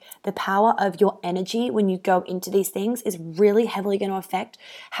the power of your energy when you go into these things is really heavily going to affect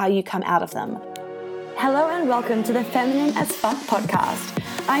how you come out of them. Hello and welcome to the Feminine as Fuck podcast.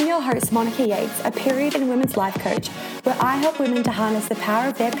 I'm your host, Monica Yates, a period and women's life coach, where I help women to harness the power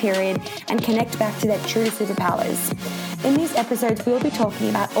of their period and connect back to their true superpowers. In these episodes, we'll be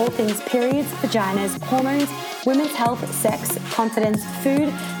talking about all things periods, vaginas, hormones, women's health, sex, confidence,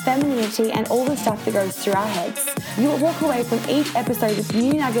 food, femininity, and all the stuff that goes through our heads. You will walk away from each episode with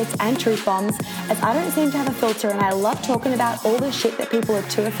new nuggets and truth bombs, as I don't seem to have a filter and I love talking about all the shit that people are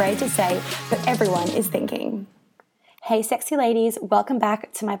too afraid to say, but everyone is thinking. Hey sexy ladies, welcome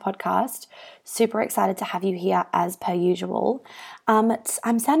back to my podcast. Super excited to have you here as per usual.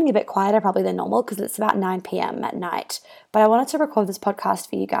 I'm sounding a bit quieter probably than normal because it's about 9 p.m. at night, but I wanted to record this podcast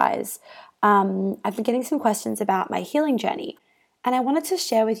for you guys. I've been getting some questions about my healing journey, and I wanted to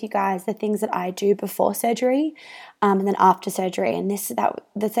share with you guys the things that I do before surgery and then after surgery. And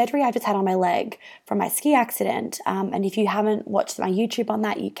the surgery I just had on my leg from my ski accident. And if you haven't watched my YouTube on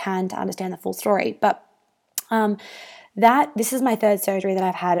that, you can to understand the full story. But this is my third surgery that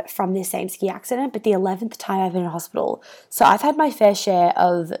I've had from this same ski accident, but the 11th time I've been in hospital. So I've had my fair share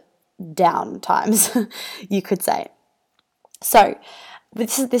of down times, you could say. So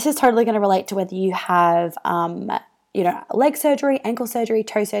this is totally going to relate to whether you have, leg surgery, ankle surgery,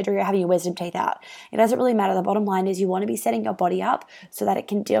 toe surgery, or having your wisdom teeth out. It doesn't really matter. The bottom line is you want to be setting your body up so that it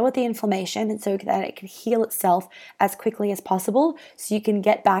can deal with the inflammation and so that it can heal itself as quickly as possible so you can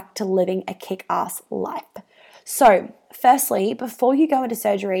get back to living a kick-ass life. So, firstly, before you go into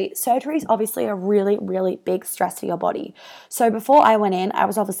surgery is obviously a really, really big stress for your body. So before I went in, I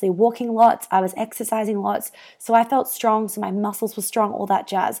was obviously walking lots, I was exercising lots, so I felt strong, so my muscles were strong, all that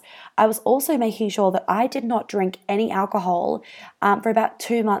jazz. I was also making sure that I did not drink any alcohol for about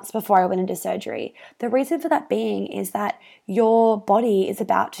 2 months before I went into surgery. The reason for that being is that your body is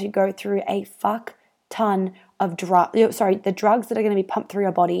about to go through a fuck ton of drugs. The drugs that are going to be pumped through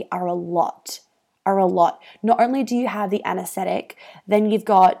your body are a lot. Not only do you have the anesthetic, then you've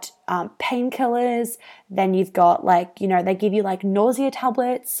got painkillers, then you've got they give you nausea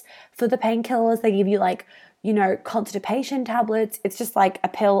tablets for the painkillers, they give you constipation tablets. It's just like a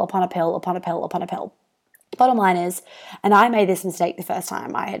pill upon a pill upon a pill upon a pill. Bottom line is, and I made this mistake the first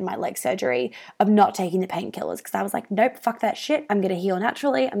time I had my leg surgery of not taking the painkillers because I was like, nope, fuck that shit. I'm going to heal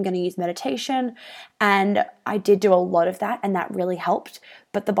naturally. I'm going to use meditation. And I did do a lot of that and that really helped.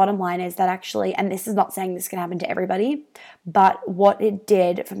 But the bottom line is that actually, and this is not saying this can happen to everybody, but what it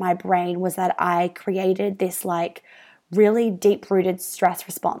did for my brain was that I created this really deep-rooted stress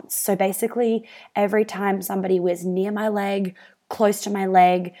response. So basically, every time somebody was near my leg, close to my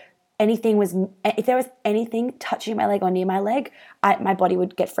leg, if there was anything touching my leg or near my leg, my body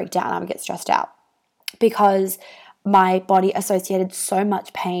would get freaked out and I would get stressed out because my body associated so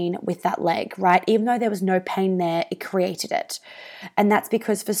much pain with that leg, right? Even though there was no pain there, it created it. And that's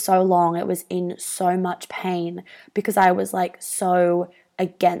because for so long it was in so much pain because I was so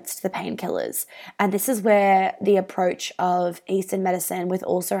against the painkillers. And this is where the approach of Eastern medicine with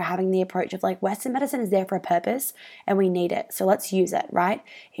also having the approach of Western medicine is there for a purpose and we need it. So let's use it, right?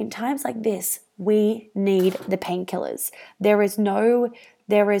 In times like this, we need the painkillers. There is no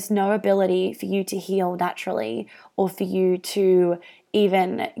ability for you to heal naturally or for you to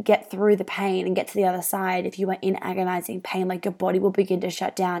even get through the pain and get to the other side if you are in agonizing pain. Your body will begin to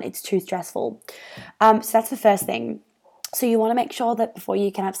shut down. It's too stressful. So that's the first thing. So you want to make sure that before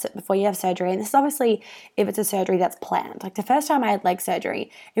you have surgery, and this is obviously if it's a surgery that's planned. The first time I had leg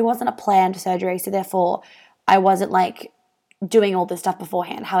surgery, it wasn't a planned surgery, so therefore I wasn't doing all this stuff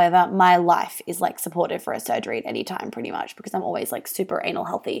beforehand. However, my life is supportive for a surgery at any time pretty much because I'm always super anal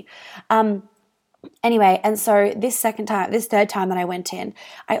healthy. Anyway, and so this third time that I went in,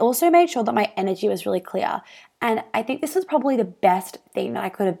 I also made sure that my energy was really clear. And I think this was probably the best thing that I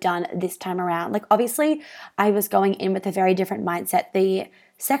could have done this time around. Obviously, I was going in with a very different mindset. The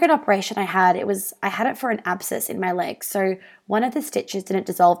second operation I had it for an abscess in my leg. So one of the stitches didn't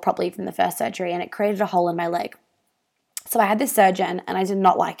dissolve properly from the first surgery and it created a hole in my leg. So I had this surgeon and I did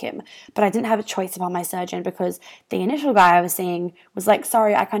not like him, but I didn't have a choice upon my surgeon because the initial guy I was seeing was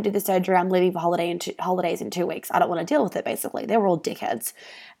sorry, I can't do the surgery. I'm leaving for holidays in 2 weeks. I don't want to deal with it, basically. They were all dickheads.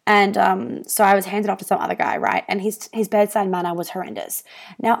 And so I was handed off to some other guy, right? And his bedside manner was horrendous.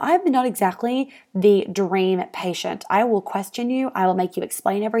 Now, I'm not exactly the dream patient. I will question you. I will make you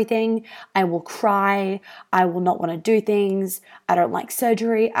explain everything. I will cry. I will not want to do things. I don't like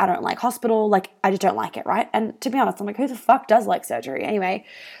surgery. I don't like hospital. I just don't like it, right? And to be honest, I'm who the fuck does like surgery? Anyway,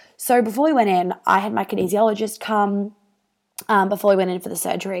 so before we went in, I had my kinesiologist come before we went in for the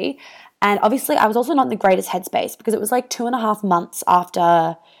surgery. And obviously, I was also not in the greatest headspace because it was 2.5 months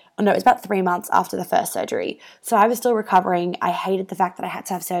after no, it was about 3 months after the first surgery. So I was still recovering. I hated the fact that I had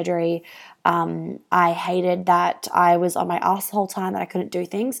to have surgery. I hated that I was on my ass the whole time, that I couldn't do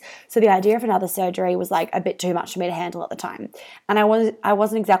things. So the idea of another surgery was like a bit too much for me to handle at the time. And I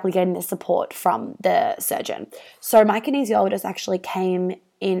wasn't exactly getting the support from the surgeon. So my kinesiologist actually came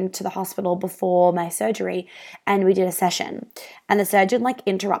into the hospital before my surgery, and we did a session, and the surgeon like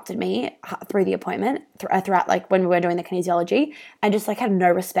interrupted me through the appointment throughout like when we were doing the kinesiology, and just like had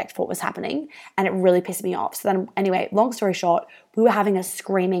no respect for what was happening, and it really pissed me off. So then anyway, long story short, we were having a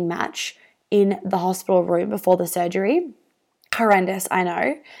screaming match in the hospital room before the surgery. Horrendous, I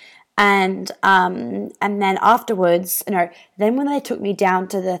know. And then afterwards, then when they took me down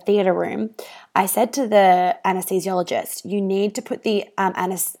to the theatre room, I said to the anesthesiologist, "You need to put the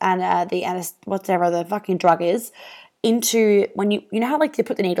whatever the fucking drug is into when you know how like you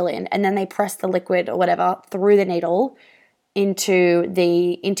put the needle in and then they press the liquid or whatever through the needle into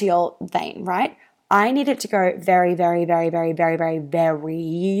your vein, right? I need it to go very, very, very, very, very, very,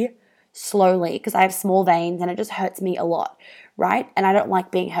 very slowly because I have small veins and it just hurts me a lot, right? And I don't like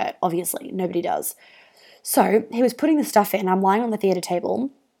being hurt, obviously. Nobody does." So he was putting the stuff in. I'm lying on the theatre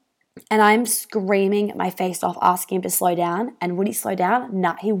table and I'm screaming my face off, asking him to slow down. And would he slow down?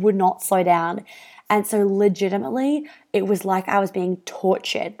 Nah, he would not slow down. And so legitimately, it was like I was being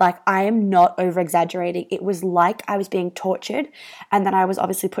tortured. Like, I am not over exaggerating. It was like I was being tortured. And then I was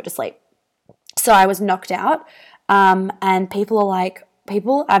obviously put to sleep. So I was knocked out. And people are like,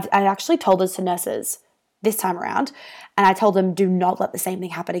 I actually told this to nurses this time around, and I told them, do not let the same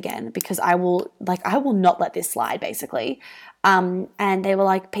thing happen again because I will not let this slide, basically. And they were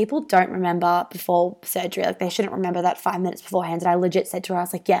like, people don't remember before surgery, like they shouldn't remember that 5 minutes beforehand. And I legit said to her, I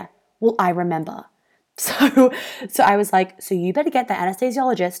was like, yeah, well, I remember. So I was like, so you better get the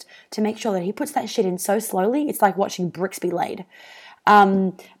anesthesiologist to make sure that he puts that shit in so slowly, it's like watching bricks be laid.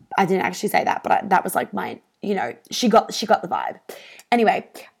 I didn't actually say that, but that was like my, she got the vibe. Anyway,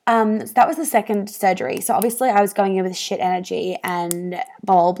 so that was the second surgery. So obviously I was going in with shit energy and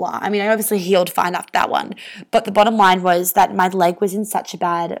blah, blah, blah. I mean, I obviously healed fine after that one. But the bottom line was that my leg was in such a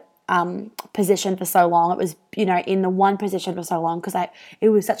bad position for so long. It was, in the one position for so long because it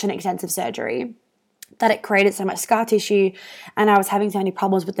was such an extensive surgery that it created so much scar tissue and I was having so many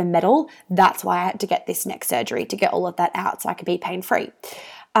problems with the metal. That's why I had to get this next surgery to get all of that out so I could be pain-free.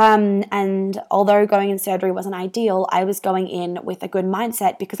 And although going in surgery wasn't ideal, I was going in with a good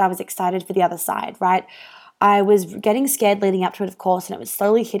mindset because I was excited for the other side, right? I was getting scared leading up to it, of course, and it was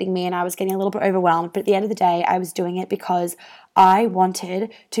slowly hitting me and I was getting a little bit overwhelmed. But at the end of the day, I was doing it because I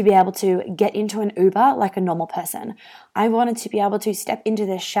wanted to be able to get into an Uber like a normal person. I wanted to be able to step into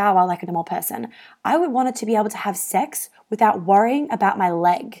the shower like a normal person. I would wanted to be able to have sex without worrying about my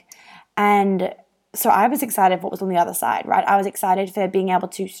leg. And so I was excited for what was on the other side, right? I was excited for being able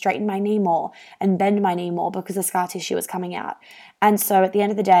to straighten my knee more and bend my knee more because the scar tissue was coming out. And so at the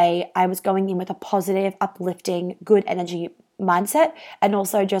end of the day, I was going in with a positive, uplifting, good energy mindset and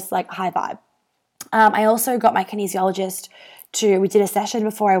also just like high vibe. I also got my kinesiologist we did a session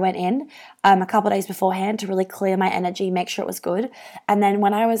before I went in, a couple of days beforehand to really clear my energy, make sure it was good. And then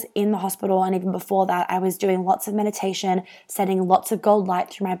when I was in the hospital and even before that, I was doing lots of meditation, sending lots of gold light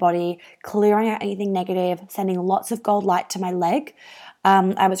through my body, clearing out anything negative, sending lots of gold light to my leg.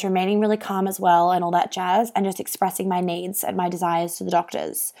 I was remaining really calm as well and all that jazz and just expressing my needs and my desires to the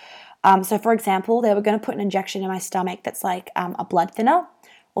doctors. So for example, they were going to put an injection in my stomach that's like a blood thinner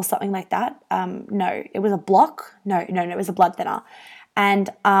or something like that. No, it was a block. No, it was a blood thinner. And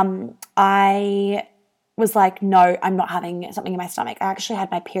I was like, no, I'm not having something in my stomach. I actually had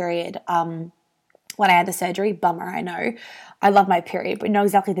my period when I had the surgery. Bummer, I know. I love my period, but not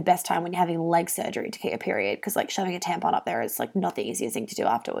exactly the best time when you're having leg surgery to get your period because like shoving a tampon up there is like not the easiest thing to do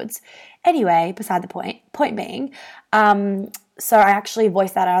afterwards. Anyway, beside the point. Point being, so I actually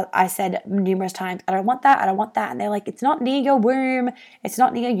voiced that out. I said numerous times, I don't want that. And they're like, it's not near your womb. It's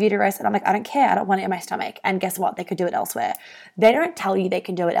not near your uterus. And I'm like, I don't care. I don't want it in my stomach. And guess what? They could do it elsewhere. They don't tell you they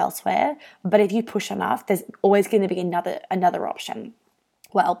can do it elsewhere. But if you push enough, there's always going to be another option.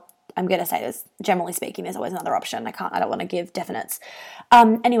 Well, I'm going to say this, generally speaking, there's always another option. I don't want to give definites.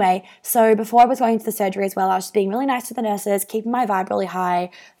 Anyway, so before I was going to the surgery as well, I was just being really nice to the nurses, keeping my vibe really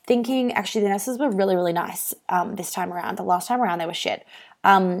high, thinking, actually the nurses were really, really nice this time around. The last time around, they were shit.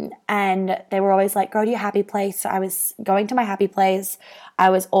 And they were always like, go to your happy place. So I was going to my happy place. I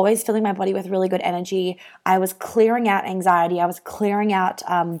was always filling my body with really good energy. I was clearing out anxiety. I was clearing out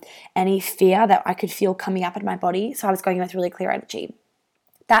any fear that I could feel coming up in my body. So I was going with really clear energy.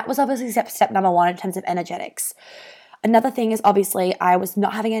 That was obviously step number one in terms of energetics. Another thing is obviously I was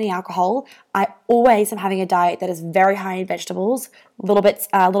not having any alcohol. I always am having a diet that is very high in vegetables, a little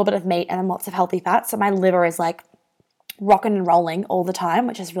bit of meat, and then lots of healthy fats. So my liver is like rocking and rolling all the time,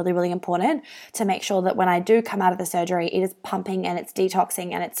 which is really, really important to make sure that when I do come out of the surgery, it is pumping and it's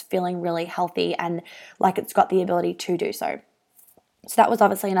detoxing and it's feeling really healthy and like it's got the ability to do so. So that was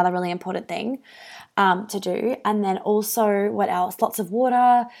obviously another really important thing to do. And then also, what else? Lots of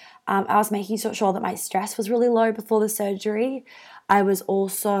water. I was making sure that my stress was really low before the surgery. I was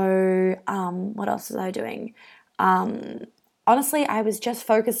also, what else was I doing? Honestly, I was just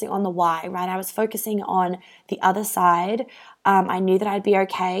focusing on the why, right? I was focusing on the other side. I knew that I'd be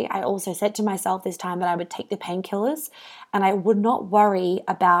okay. I also said to myself this time that I would take the painkillers and I would not worry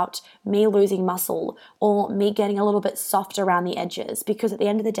about me losing muscle or me getting a little bit soft around the edges, because at the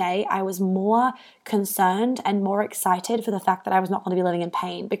end of the day, I was more concerned and more excited for the fact that I was not going to be living in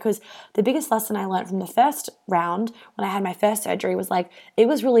pain. Because the biggest lesson I learned from the first round when I had my first surgery was like, it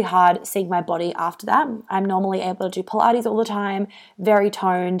was really hard seeing my body after that. I'm normally able to do Pilates all the time, very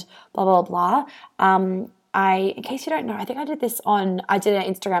toned, blah, blah, blah. In case you don't know, I think I did an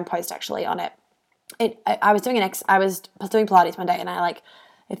Instagram post actually on it. I was doing Pilates one day and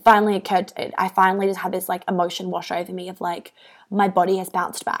it finally occurred, I finally just had this like emotion wash over me of like, my body has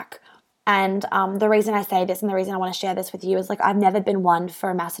bounced back. And the reason I say this and the reason I want to share this with you is like, I've never been one for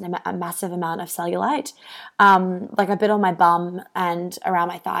a massive amount of cellulite. Like a bit on my bum and around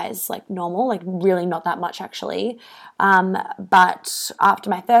my thighs, like normal, like really not that much actually. But after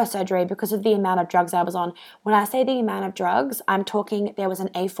my first surgery, because of the amount of drugs I was on, when I say the amount of drugs, I'm talking there was an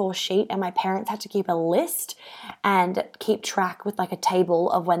A4 sheet and my parents had to keep a list and keep track with like a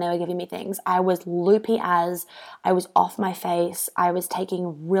table of when they were giving me things. I was loopy as, I was off my face. I was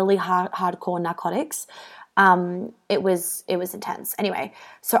taking really hardcore narcotics. It was intense. Anyway,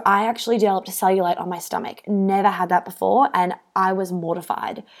 so I actually developed a cellulite on my stomach. Never had that before, and I was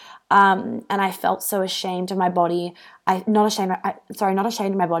mortified. And I felt so ashamed of my body. Not ashamed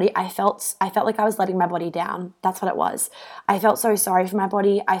of my body. I felt like I was letting my body down. That's what it was. I felt so sorry for my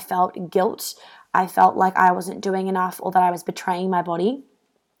body. I felt guilt. I felt like I wasn't doing enough or that I was betraying my body.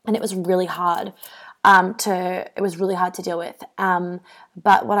 And it was really hard to deal with.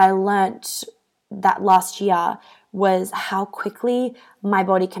 But what I learnt that last year was how quickly my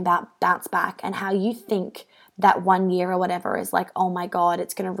body can bounce back, and how you think that 1 year or whatever is like, oh my God,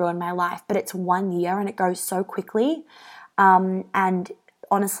 it's going to ruin my life. But it's 1 year and it goes so quickly. And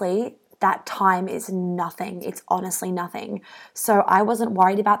honestly, that time is nothing. It's honestly nothing. So I wasn't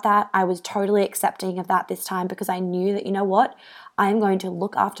worried about that. I was totally accepting of that this time, because I knew that, you know what? I'm going to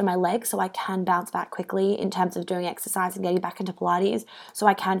look after my legs so I can bounce back quickly in terms of doing exercise and getting back into Pilates so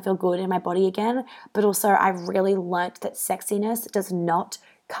I can feel good in my body again. But also I've really learnt that sexiness does not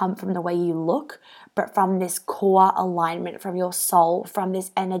come from the way you look, but from this core alignment from your soul, from this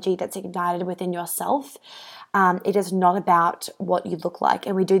energy that's ignited within yourself. It is not about what you look like.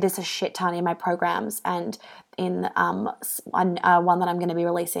 And we do this a shit ton in my programs, and in one that I'm going to be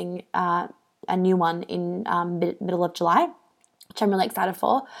releasing, a new one in middle of July, which I'm really excited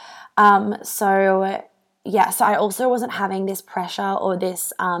for. So I also wasn't having this pressure or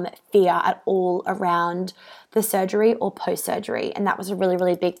this fear at all around the surgery or post-surgery. And that was a really,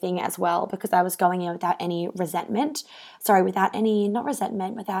 really big thing as well, because I was going in without any what's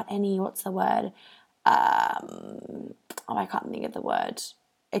the word? I can't think of the word.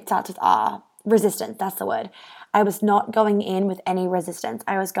 It starts with R. Resistance, that's the word. I was not going in with any resistance.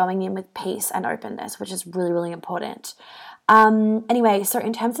 I was going in with peace and openness, which is really, really important. Anyway, so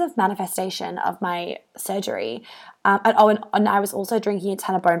in terms of manifestation of my surgery, and I was also drinking a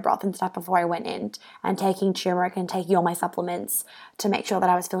ton of bone broth and stuff before I went in, and taking turmeric and taking all my supplements to make sure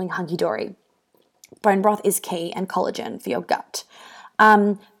that I was feeling hunky-dory. Bone broth is key, and collagen for your gut.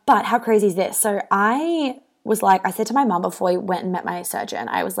 But how crazy is this? So I said to my mum before we went and met my surgeon,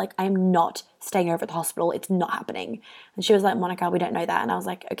 I was like, I am not staying over at the hospital. It's not happening. And she was like, Monica, we don't know that. And I was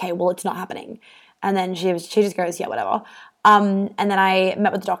like, okay, well, it's not happening. And then she just goes, yeah, whatever. And then I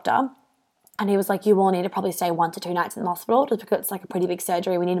met with the doctor, and he was like, you will need to probably stay 1 to 2 nights in the hospital, just because it's like a pretty big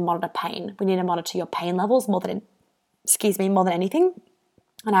surgery. We need to monitor pain. We need to monitor your pain levels more than anything.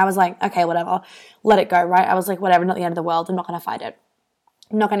 And I was like, okay, whatever, let it go, right? I was like, whatever, not the end of the world. I'm not going to fight it.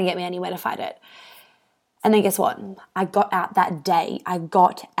 Not going to get me anywhere to fight it. And then guess what? I got out that day, right?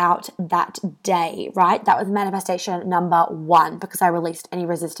 That was manifestation number 1, because I released any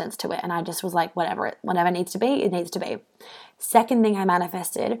resistance to it. And I just was like, whatever it needs to be, it needs to be. Second thing I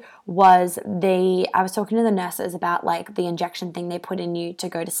manifested was I was talking to the nurses about like the injection thing they put in you to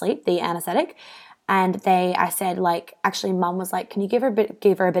go to sleep, the anesthetic. And I said like, actually mum was like, can you give her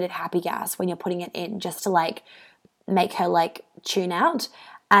a bit of happy gas when you're putting it in, just to like make her like tune out.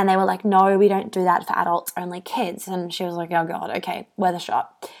 And they were like, no, we don't do that for adults, only kids. And she was like, oh God, okay, wear the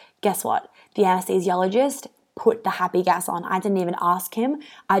shot. Guess what? The anesthesiologist put the happy gas on. I didn't even ask him.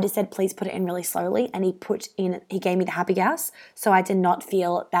 I just said, please put it in really slowly. And he gave me the happy gas. So I did not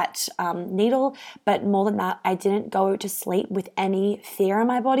feel that needle. But more than that, I didn't go to sleep with any fear in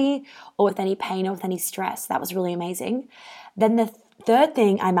my body or with any pain or with any stress. That was really amazing. Then the third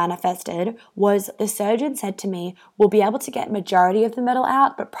thing I manifested was the surgeon said to me, we'll be able to get majority of the metal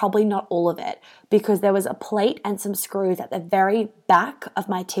out, but probably not all of it, because there was a plate and some screws at the very back of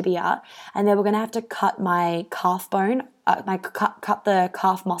my tibia, and they were going to have to cut my calf bone, cut the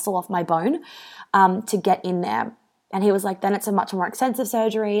calf muscle off my bone to get in there. And he was like, then it's a much more extensive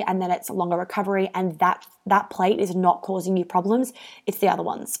surgery, and then it's a longer recovery, and that plate is not causing you problems. It's the other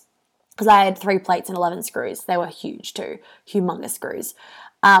ones. Because I had 3 plates and 11 screws. They were huge too, humongous screws.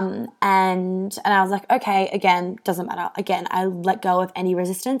 And I was like, okay, again, doesn't matter. Again, I let go of any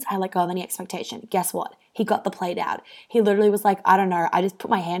resistance. I let go of any expectation. Guess what? He got the plate out. He literally was like, I don't know. I just put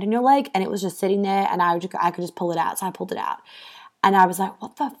my hand on your leg and it was just sitting there and I could just pull it out. So I pulled it out. And I was like,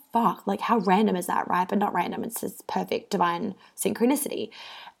 what the fuck? Like, how random is that, right? But not random. It's just perfect divine synchronicity.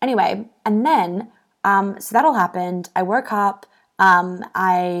 Anyway, and then, so that all happened. I woke up.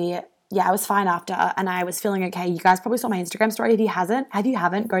 I was fine after and I was feeling okay. You guys probably saw my Instagram story. If you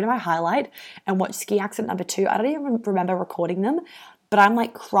haven't, go to my highlight and watch ski accident number 2. I don't even remember recording them, but I'm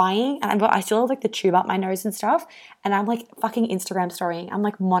like crying and I still have like the tube up my nose and stuff. And I'm like fucking Instagram storying. I'm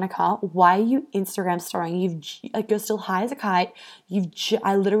like, Monica, why are you Instagram storying? You're still high as a kite.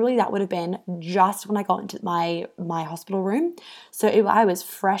 I literally, that would have been just when I got into my hospital room. So I was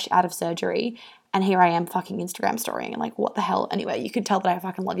fresh out of surgery. And here I am fucking Instagram storying and like, what the hell? Anyway, you could tell that I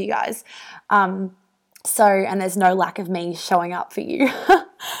fucking love you guys. And there's no lack of me showing up for you.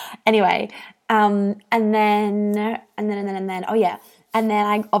 Anyway, and then, oh yeah. And then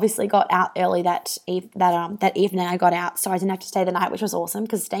I obviously got out early that evening. I got out, so I didn't have to stay the night, which was awesome,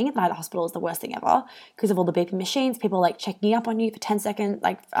 because staying at the night at the hospital is the worst thing ever because of all the beeping machines, people like checking up on you for 10 seconds,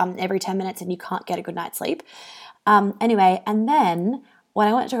 every 10 minutes, and you can't get a good night's sleep. Anyway, and then when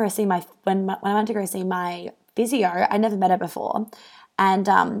I went to go see my physio, I never met her before,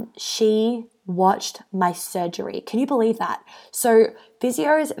 and she watched my surgery. Can you believe that? So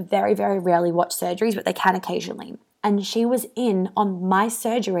physios very, very rarely watch surgeries, but they can occasionally. And she was in on my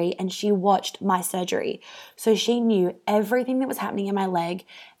surgery and she watched my surgery. So she knew everything that was happening in my leg,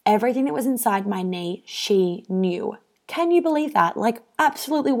 everything that was inside my knee, she knew. Can you believe that? Like,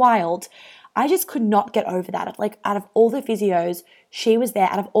 absolutely wild. I just could not get over that. Like, out of all the physios, she was there.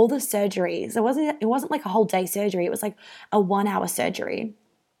 Out of all the surgeries, it wasn't like a whole day surgery. It was like a 1-hour surgery.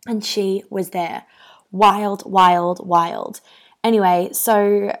 And she was there. Wild, wild, wild. Anyway,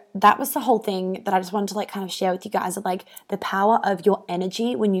 so that was the whole thing that I just wanted to like kind of share with you guys, of like the power of your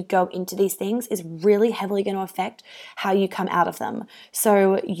energy when you go into these things is really heavily going to affect how you come out of them.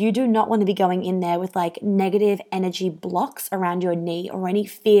 So you do not want to be going in there with like negative energy blocks around your knee or any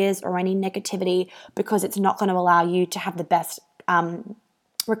fears or any negativity, because it's not going to allow you to have the best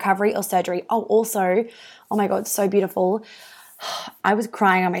recovery or surgery. Oh, also, oh my God, so beautiful. I was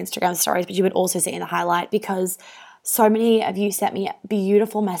crying on my Instagram stories, but you would also see in the highlight, because so many of you sent me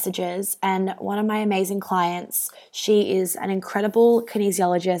beautiful messages, and one of my amazing clients, she is an incredible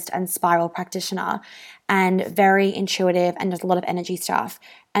kinesiologist and spiral practitioner and very intuitive and does a lot of energy stuff.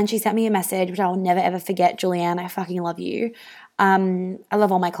 And she sent me a message, which I will never ever forget. Julianne, I fucking love you. I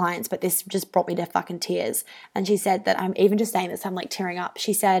love all my clients, but this just brought me to fucking tears. And she said that, I'm even just saying this, I'm like tearing up.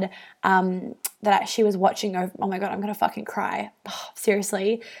 She said that she was watching over, oh my God, I'm going to fucking cry. Oh,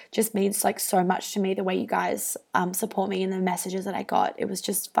 seriously, just means like so much to me, the way you guys support me and the messages that I got. It was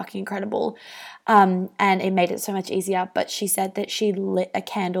just fucking incredible. And it made it so much easier. But she said that she lit a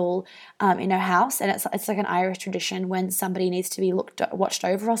candle in her house, and it's like an Irish tradition when somebody needs to be watched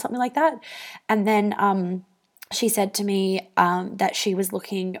over or something like that. And then she said to me that she was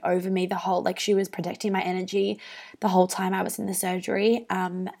looking over me she was protecting my energy the whole time I was in the surgery,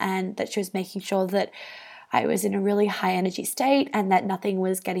 and that she was making sure that I was in a really high energy state and that nothing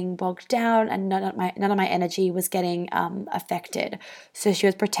was getting bogged down and none of my energy was getting affected. So she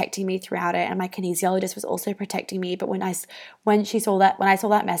was protecting me throughout it, and my kinesiologist was also protecting me. But when I saw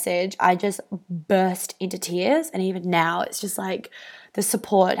that message, I just burst into tears, and even now it's just like, the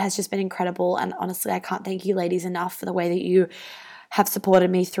support has just been incredible. And honestly, I can't thank you ladies enough for the way that you have supported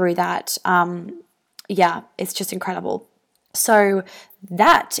me through that. It's just incredible. So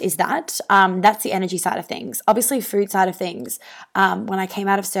that is that. That's the energy side of things. Obviously, food side of things. When I came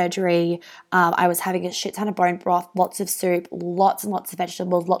out of surgery, I was having a shit ton of bone broth, lots of soup, lots and lots of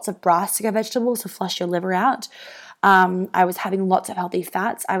vegetables, lots of brassica vegetables to flush your liver out. I was having lots of healthy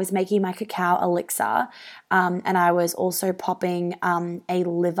fats. I was making my cacao elixir, and I was also popping a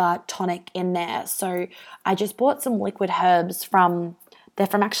liver tonic in there. So I just bought some liquid herbs they're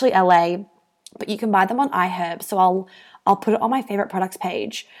from actually LA, but you can buy them on iHerb. So I'll put it on my favorite products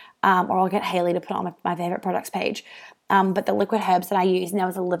page, or I'll get Haley to put it on my favorite products page. But the liquid herbs that I use, and there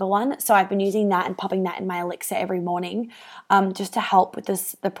was a liver one, so I've been using that and popping that in my elixir every morning, just to help with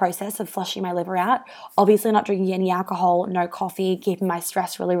the process of flushing my liver out. Obviously, not drinking any alcohol, no coffee, keeping my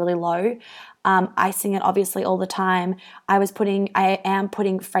stress really, really low. Icing it obviously all the time. I am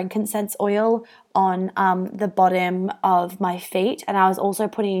putting frankincense oil on the bottom of my feet, and I was also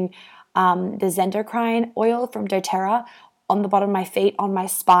putting the Zendocrine oil from doTERRA on the bottom of my feet, on my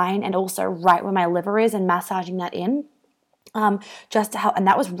spine, and also right where my liver is, and massaging that in. Just to help, and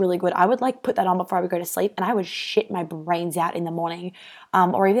that was really good. I would like put that on before I would go to sleep, and I would shit my brains out in the morning,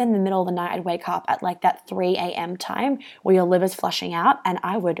 or even in the middle of the night. I'd wake up at like that 3 a.m. time where your liver's flushing out, and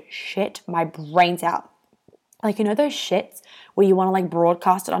I would shit my brains out. Like, you know those shits where you want to like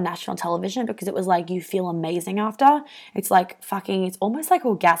broadcast it on national television because it was like you feel amazing after? It's like fucking, it's almost like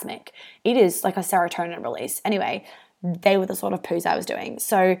orgasmic. It is like a serotonin release. Anyway, they were the sort of poos I was doing.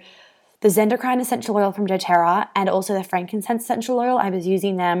 So the Zendocrine essential oil from doTERRA and also the frankincense essential oil, I was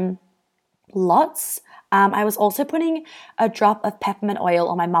using them lots. I was also putting a drop of peppermint oil,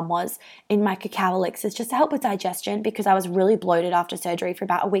 or my mum was, in my cacao elixirs just to help with digestion because I was really bloated after surgery for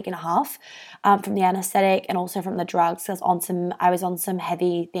about a week and a half, from the anesthetic and also from the drugs. I was on some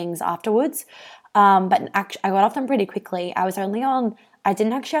heavy things afterwards, but I got off them pretty quickly. I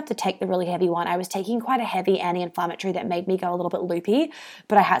didn't actually have to take the really heavy one. I was taking quite a heavy anti-inflammatory that made me go a little bit loopy,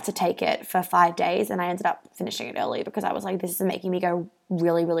 but I had to take it for 5 days, and I ended up finishing it early because I was like, this is making me go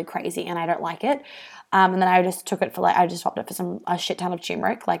really, really crazy, and I don't like it. And then I just took it for I just swapped it for a shit ton of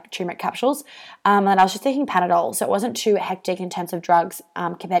turmeric, like turmeric capsules. And I was just taking Panadol, so it wasn't too hectic in terms of drugs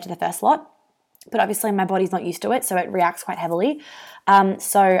compared to the first lot. But obviously my body's not used to it, so it reacts quite heavily. I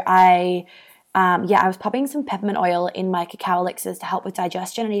was popping some peppermint oil in my cacao elixirs to help with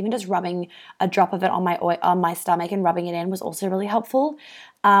digestion, and even just rubbing a drop of it on my stomach and rubbing it in was also really helpful.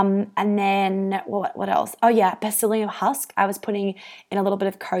 And then what else? Oh yeah, psyllium husk. I was putting in a little bit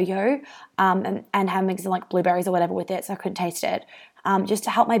of koyo, and having some like blueberries or whatever with it, so I couldn't taste it. Just to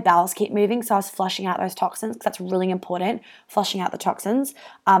help my bowels keep moving, so I was flushing out those toxins because that's really important, flushing out the toxins.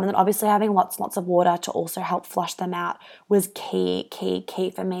 And then obviously having lots and lots of water to also help flush them out was key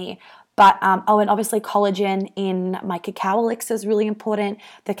for me. But, and obviously collagen in my cacao elixir is really important.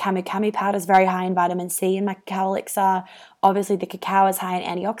 The camu camu powder is very high in vitamin C in my cacao elixir. Obviously the cacao is high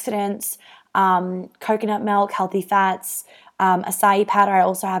in antioxidants. Coconut milk, healthy fats. Acai powder I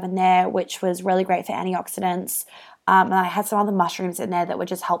also have in there, which was really great for antioxidants. And I had some other mushrooms in there that were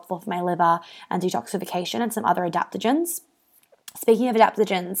just helpful for my liver and detoxification, and some other adaptogens. Speaking of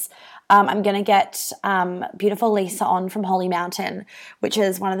adaptogens, I'm going to get beautiful Lisa on from Holy Mountain, which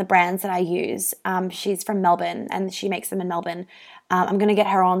is one of the brands that I use. She's from Melbourne, and she makes them in Melbourne. I'm going to get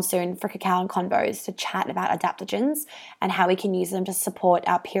her on soon for Cacao and Convos to chat about adaptogens and how we can use them to support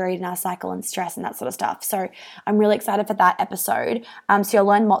our period and our cycle and stress and that sort of stuff. So I'm really excited for that episode. So you'll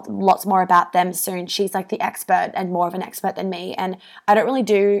learn lots more about them soon. She's like the expert, and more of an expert than me. And I don't really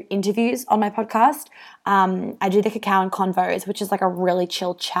do interviews on my podcast. I do the Cacao and Convos, which is like a really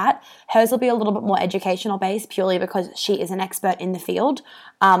chill chat. Hers will be a little bit more educational based, purely because she is an expert in the field.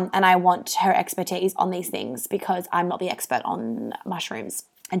 And I want her expertise on these things because I'm not the expert on mushrooms,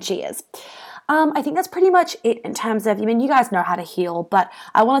 and she is. I think that's pretty much it in terms of, you guys know how to heal, but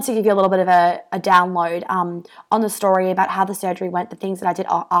I wanted to give you a little bit of a download on the story about how the surgery went, the things that I did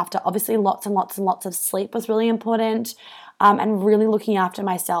after. Obviously, lots and lots and lots of sleep was really important, and really looking after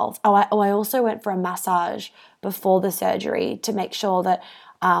myself. I also went for a massage before the surgery to make sure that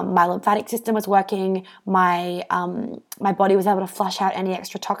my lymphatic system was working, my body was able to flush out any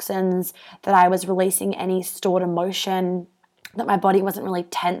extra toxins, that I was releasing any stored emotion, that my body wasn't really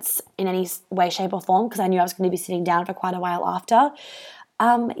tense in any way, shape, or form, because I knew I was going to be sitting down for quite a while after.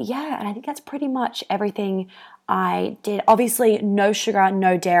 And I think that's pretty much everything I did. Obviously, no sugar,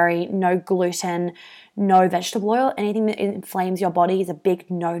 no dairy, no gluten, no vegetable oil. Anything that inflames your body is a big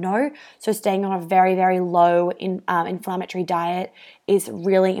no-no. So staying on a very, very low inflammatory diet is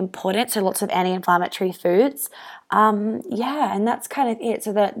really important. So lots of anti-inflammatory foods. And that's kind of it.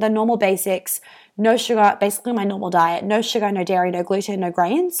 So the normal basics: no sugar, basically my normal diet: no sugar, no dairy, no gluten, no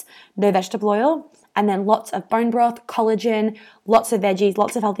grains, no vegetable oil. And then lots of bone broth, collagen, lots of veggies,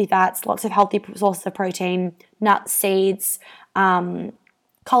 lots of healthy fats, lots of healthy sources of protein, nuts, seeds,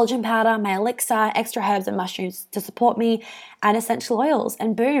 collagen powder, my elixir, extra herbs and mushrooms to support me, and essential oils.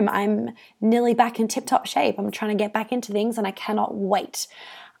 And boom, I'm nearly back in tip-top shape. I'm trying to get back into things and I cannot wait.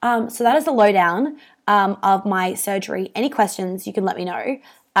 So that is the lowdown of my surgery. Any questions, you can let me know.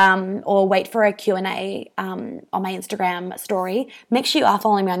 Or wait for a Q&A on my Instagram story. Make sure you are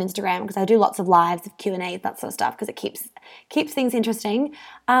following me on Instagram because I do lots of lives of Q&As, that sort of stuff, because it keeps things interesting.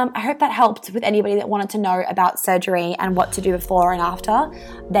 I hope that helped with anybody that wanted to know about surgery and what to do before and after.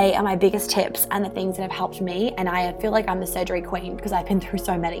 They are my biggest tips and the things that have helped me, and I feel like I'm the surgery queen because I've been through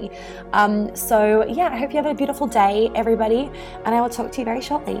so many. So yeah, I hope you have a beautiful day, everybody, and I will talk to you very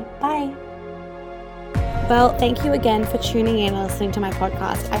shortly. Bye. Well, thank you again for tuning in and listening to my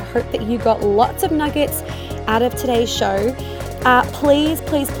podcast. I hope that you got lots of nuggets out of today's show.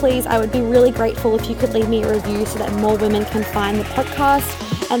 Please, I would be really grateful if you could leave me a review so that more women can find the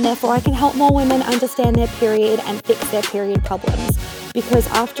podcast and therefore I can help more women understand their period and fix their period problems. Because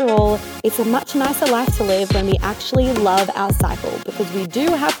after all, it's a much nicer life to live when we actually love our cycle, because we do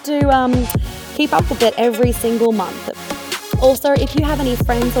have to keep up with it every single month. Also, if you have any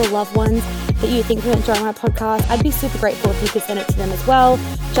friends or loved ones that you think would enjoy my podcast, I'd be super grateful if you could send it to them as well,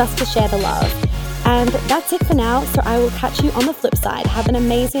 just to share the love. And that's it for now, so I will catch you on the flip side. Have an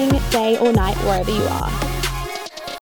amazing day or night wherever you are.